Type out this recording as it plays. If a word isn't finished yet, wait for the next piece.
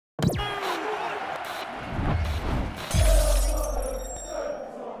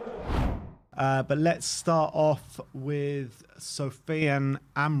But let's start off with Sofyan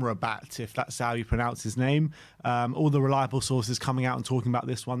Amrabat, if that's how you pronounce his name. All the reliable sources coming out and talking about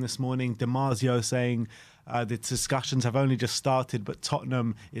this one this morning. Damasio saying the discussions have only just started, but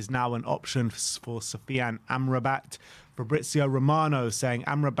Tottenham is now an option for Sofyan Amrabat. Fabrizio Romano saying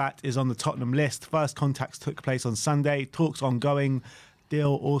Amrabat is on the Tottenham list. First contacts took place on Sunday. Talks ongoing.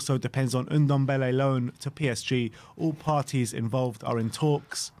 Deal also depends on Ndombele loan to PSG. All parties involved are in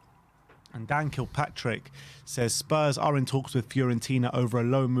talks. And Dan Kilpatrick says Spurs are in talks with Fiorentina over a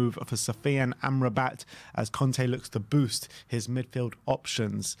loan move for Sofyan Amrabat as Conte looks to boost his midfield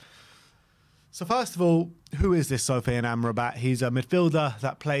options. So first of all, who is this Sofyan Amrabat? He's a midfielder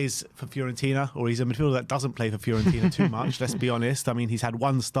that plays for Fiorentina, or he's a midfielder that doesn't play for Fiorentina too much, let's be honest. I mean, he's had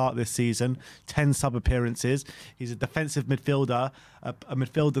one start this season, 10 sub-appearances. He's a defensive midfielder, a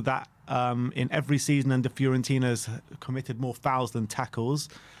midfielder that in every season under Fiorentina has committed more fouls than tackles.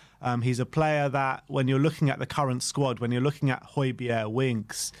 He's a player that, when you're looking at the current squad, when you're looking at Højbjerg,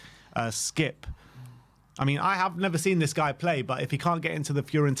 Winks, Skip, I mean, I have never seen this guy play, but if he can't get into the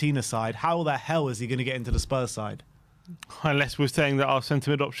Fiorentina side, how the hell is he going to get into the Spurs side? Unless we're saying that our centre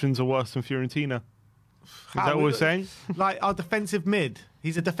mid options are worse than Fiorentina. Is that what we're saying? Like our defensive mid.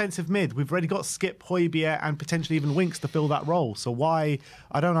 He's a defensive mid. We've already got Skip, Højbjerg, and potentially even Winks to fill that role. So why?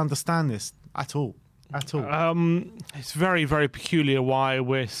 I don't understand this at all. At all. It's very, very peculiar why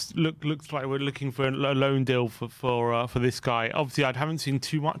looks like we're looking for a loan deal for this guy. Obviously, I haven't seen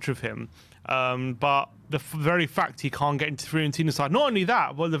too much of him, but the very fact he can't get into the Fiorentina side, not only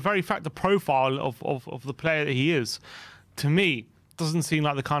that, but the very fact, the profile of the player that he is, to me, doesn't seem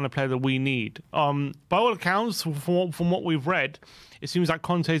like the kind of player that we need. By all accounts, from what we've read, it seems like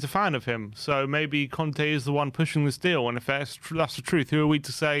Conte is a fan of him. So maybe Conte is the one pushing this deal. And if that's the truth, who are we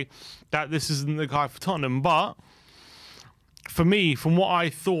to say that this isn't the guy for Tottenham? But for me, from what I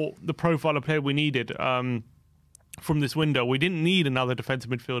thought the profile of player we needed from this window, we didn't need another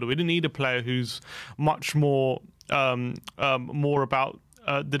defensive midfielder. We didn't need a player who's much more about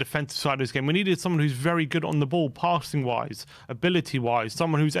the defensive side of this game. We needed someone who's very good on the ball, passing-wise, ability-wise,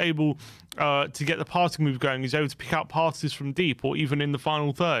 someone who's able to get the passing move going, who's able to pick out passes from deep or even in the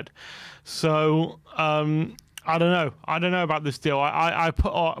final third. So, I don't know. I don't know about this deal. I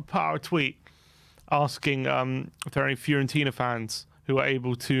put out a tweet asking if there are any Fiorentina fans who are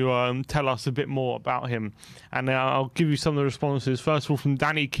able to tell us a bit more about him. And I'll give you some of the responses. First of all, from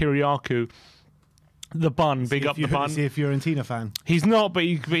Danny Kiriakou, the Bun, big up the Bun. Is he a Fiorentina fan? He's not, but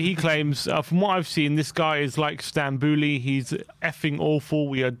he claims, from what I've seen, this guy is like Stambouli. He's effing awful.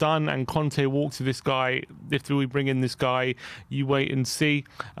 We are done. And Conte walks to this guy. If we bring in this guy, you wait and see.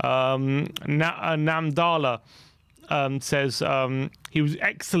 Namdala says he was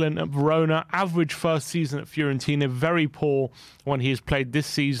excellent at Verona, average first season at Fiorentina, very poor when he has played this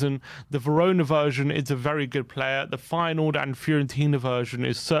season. The Verona version is a very good player. The Feyenoord and Fiorentina version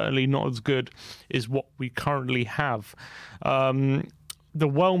is certainly not as good as what we currently have. The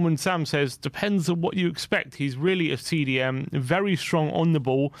Wellman Sam says, depends on what you expect. He's really a CDM, very strong on the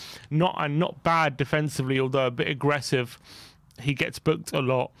ball, not bad defensively, although a bit aggressive. He gets booked a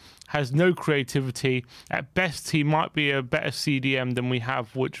lot, has no creativity. At best, he might be a better CDM than we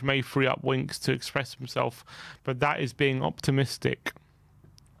have, which may free up Winks to express himself, but that is being optimistic.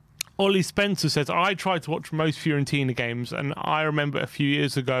 Ollie Spencer says, I tried to watch most Fiorentina games, and I remember a few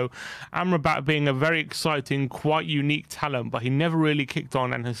years ago Amrabat being a very exciting, quite unique talent, but he never really kicked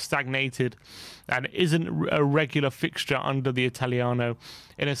on and has stagnated and isn't a regular fixture under the Italiano.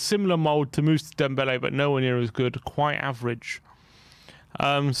 In a similar mould to Moussa Dembele, but nowhere near as good, quite average.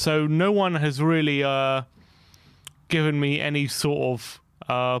 So no one has really given me any sort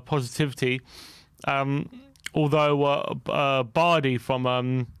of positivity. Although Bardi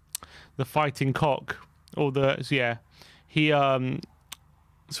from the Fighting Cock, or he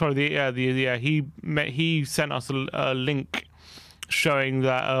sent us a link showing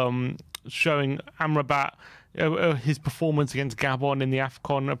that showing Amrabat. His performance against Gabon in the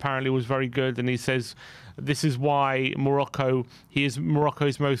AFCON apparently was very good, and he says this is why he is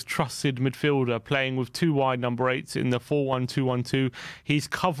Morocco's most trusted midfielder, playing with 2 wide number 8s in the 4-1-2-1-2. He's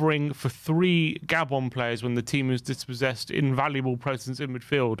covering for 3 Gabon players when the team is dispossessed, invaluable presence in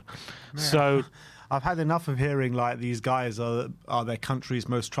midfield. Yeah. So I've had enough of hearing like these guys are their country's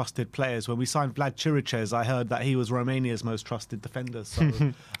most trusted players. When we signed Vlad Chiriches, I heard that he was Romania's most trusted defender. So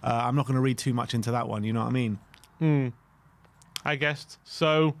I'm not going to read too much into that one. You know what I mean? I guess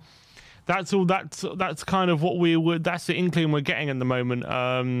so. That's all. That's kind of what that's the inkling we're getting at the moment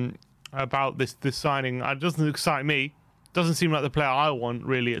about this signing. It doesn't excite me. Doesn't seem like the player I want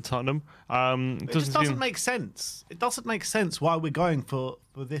really at Tottenham. It just doesn't make sense. It doesn't make sense why we're going for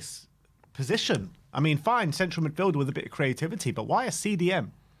this position. I mean, fine, central midfielder with a bit of creativity, but why a CDM?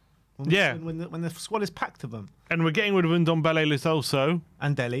 When the squad is packed of them. And we're getting rid of Ndombele Lisoso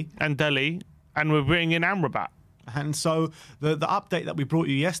And Delhi. And we're bringing in Amrabat. And so the update that we brought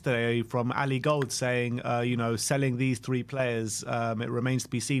you yesterday from Ali Gold saying, selling these 3 players, it remains to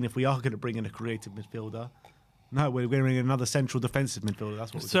be seen if we are going to bring in a creative midfielder. No, we're going to bring in another central defensive midfielder.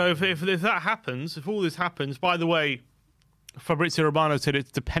 That's what we're So if that happens, if all this happens, by the way, Fabrizio Romano said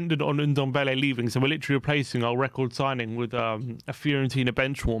it's dependent on Ndombele leaving, so we're literally replacing our record signing with a Fiorentina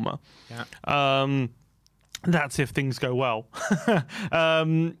bench warmer. Yeah. That's if things go well.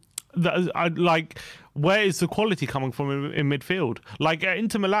 Where is the quality coming from in midfield? Like at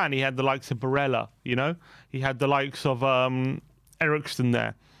Inter Milan, he had the likes of Barella, he had the likes of Eriksson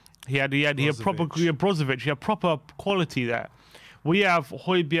there. He had proper Brozovic. He had proper quality there. We have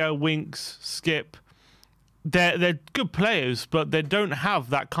Højbjerg, Winks, Skip. They're good players, but they don't have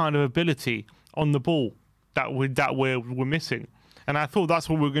that kind of ability on the ball that we're missing. And I thought that's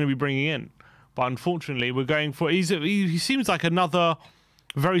what we're going to be bringing in, but unfortunately, we're going for. He seems like another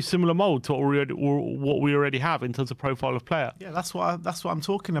very similar mold to what we already have in terms of profile of player. Yeah, that's what I'm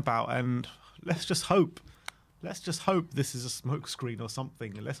talking about. And let's just hope. Let's just hope this is a smokescreen or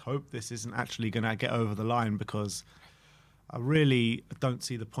something. Let's hope this isn't actually going to get over the line, because I really don't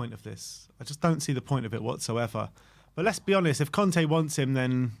see the point of this. I just don't see the point of it whatsoever. But let's be honest, if Conte wants him,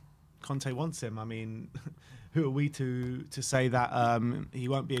 then Conte wants him. I mean, who are we to say that he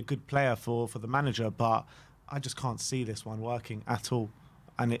won't be a good player for the manager? But I just can't see this one working at all.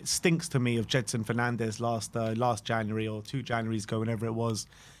 And it stinks to me of Jedson Fernandez last January or 2 Januaries ago, whenever it was.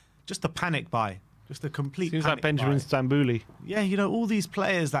 Just a panic buy. Just a complete Seems like Benjamin Stambouli. Yeah, all these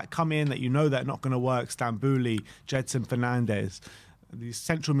players that come in that they're not going to work, Stambouli, Jedson Fernandez, these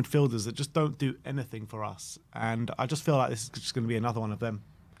central midfielders that just don't do anything for us. And I just feel like this is just going to be another one of them.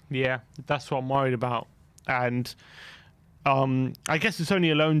 Yeah, that's what I'm worried about. And I guess it's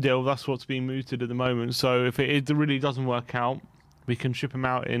only a loan deal. That's what's being mooted at the moment. So if it really doesn't work out, we can ship him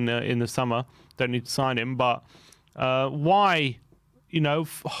out in the summer. Don't need to sign him. But why...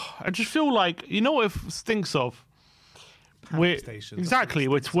 I just feel like, what it stinks of? Exactly.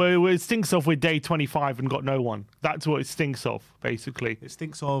 It stinks of we're day 25 and got no one. That's what it stinks of, basically. It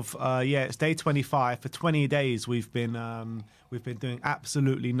stinks of, it's day 25. For 20 days, we've been doing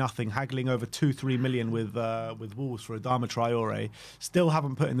absolutely nothing, haggling over 2-3 million with Wolves for Adama Traore. Still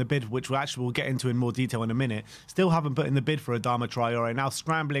haven't put in the bid, which we'll get into in more detail in a minute. Still haven't put in the bid for Adama Traore. Now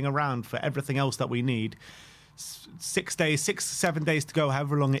scrambling around for everything else that we need. 7 days to go,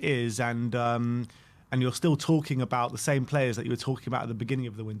 however long it is, and you're still talking about the same players that you were talking about at the beginning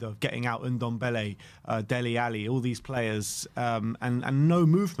of the window, getting out Ndombele, Dele Alli, all these players, and no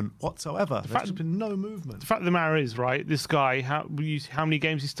movement whatsoever. There's been no movement. The fact of the matter is, right, this guy, how many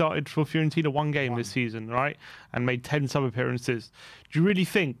games he started for Fiorentina? One game this season, right, and made 10 sub appearances. Do you really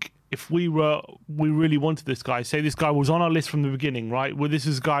think, if we really wanted this guy, say this guy was on our list from the beginning, right? Well, this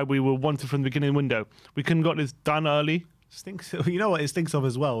is a guy we were wanted from the beginning of the window. We couldn't got this done early. Stinks. You know what it stinks of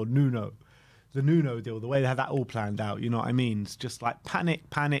as well? Nuno. The Nuno deal, the way they had that all planned out, you know what I mean? It's just like panic.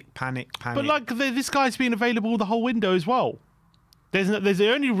 But like this guy's been available the whole window as well. There's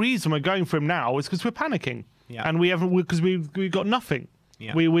the only reason we're going for him now is because we're panicking, and because we got nothing.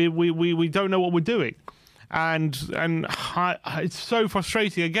 Yeah. We don't know what we're doing. And it's so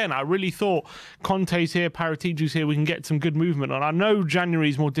frustrating. Again, I really thought Conte's here, Paratidju's here, we can get some good movement on. I know January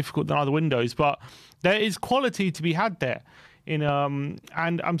is more difficult than other windows, but there is quality to be had there. And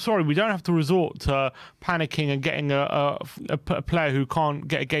I'm sorry, we don't have to resort to panicking and getting a player who can't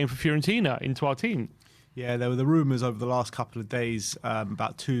get a game for Fiorentina into our team. Yeah, there were the rumours over the last couple of days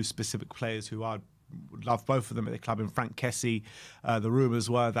about 2 specific players who would love both of them at the club. And Frank Kessie, the rumours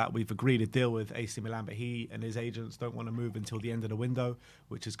were that we've agreed a deal with AC Milan, but he and his agents don't want to move until the end of the window,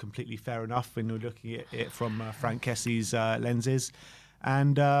 which is completely fair enough when you're looking at it from Frank Kessie's lenses.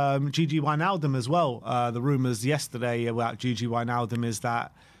 And Gigi Wijnaldum as well. The rumours yesterday about Gigi Wijnaldum is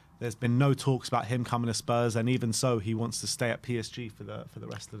that there's been no talks about him coming to Spurs, and even so, he wants to stay at PSG for the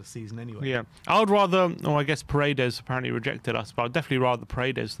rest of the season anyway. Yeah, I would rather. Oh, I guess Paredes apparently rejected us, but I'd definitely rather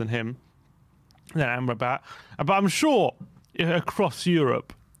Paredes than him. Than Amrabat. But I'm sure across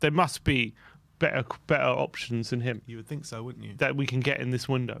Europe there must be better options than him. You would think so, wouldn't you? That we can get in this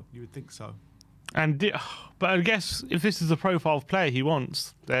window. You would think so. But I guess if this is the profile of player he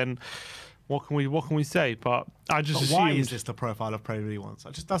wants, then what can we say? But I just assumed... why is this the profile of player he wants?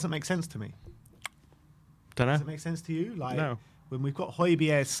 It just doesn't make sense to me. Don't know. Does it make sense to you? Like, no. When we've got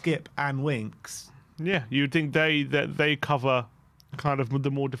Højbjerg, Skip, and Winks. Yeah, you'd think they cover kind of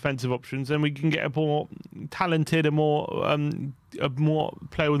the more defensive options, then we can get a more talented and a more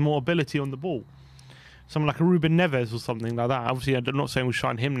player with more ability on the ball. Someone like a Ruben Neves or something like that. Obviously, I'm not saying we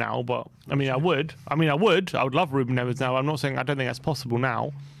shine him now, but I mean, I would. I would love Ruben Neves now. I'm not saying I don't think that's possible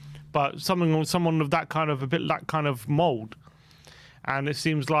now, but someone of that kind of mold. And it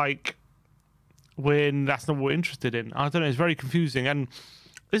seems like that's not what we're interested in. I don't know. It's very confusing. And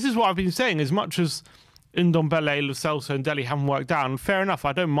this is what I've been saying. As much as Ndombele, Lo Celso, and Dele haven't worked out, and fair enough,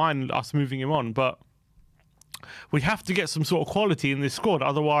 I don't mind us moving him on, but we have to get some sort of quality in this squad.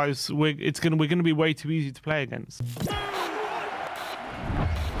 Otherwise, we're going to be way too easy to play against.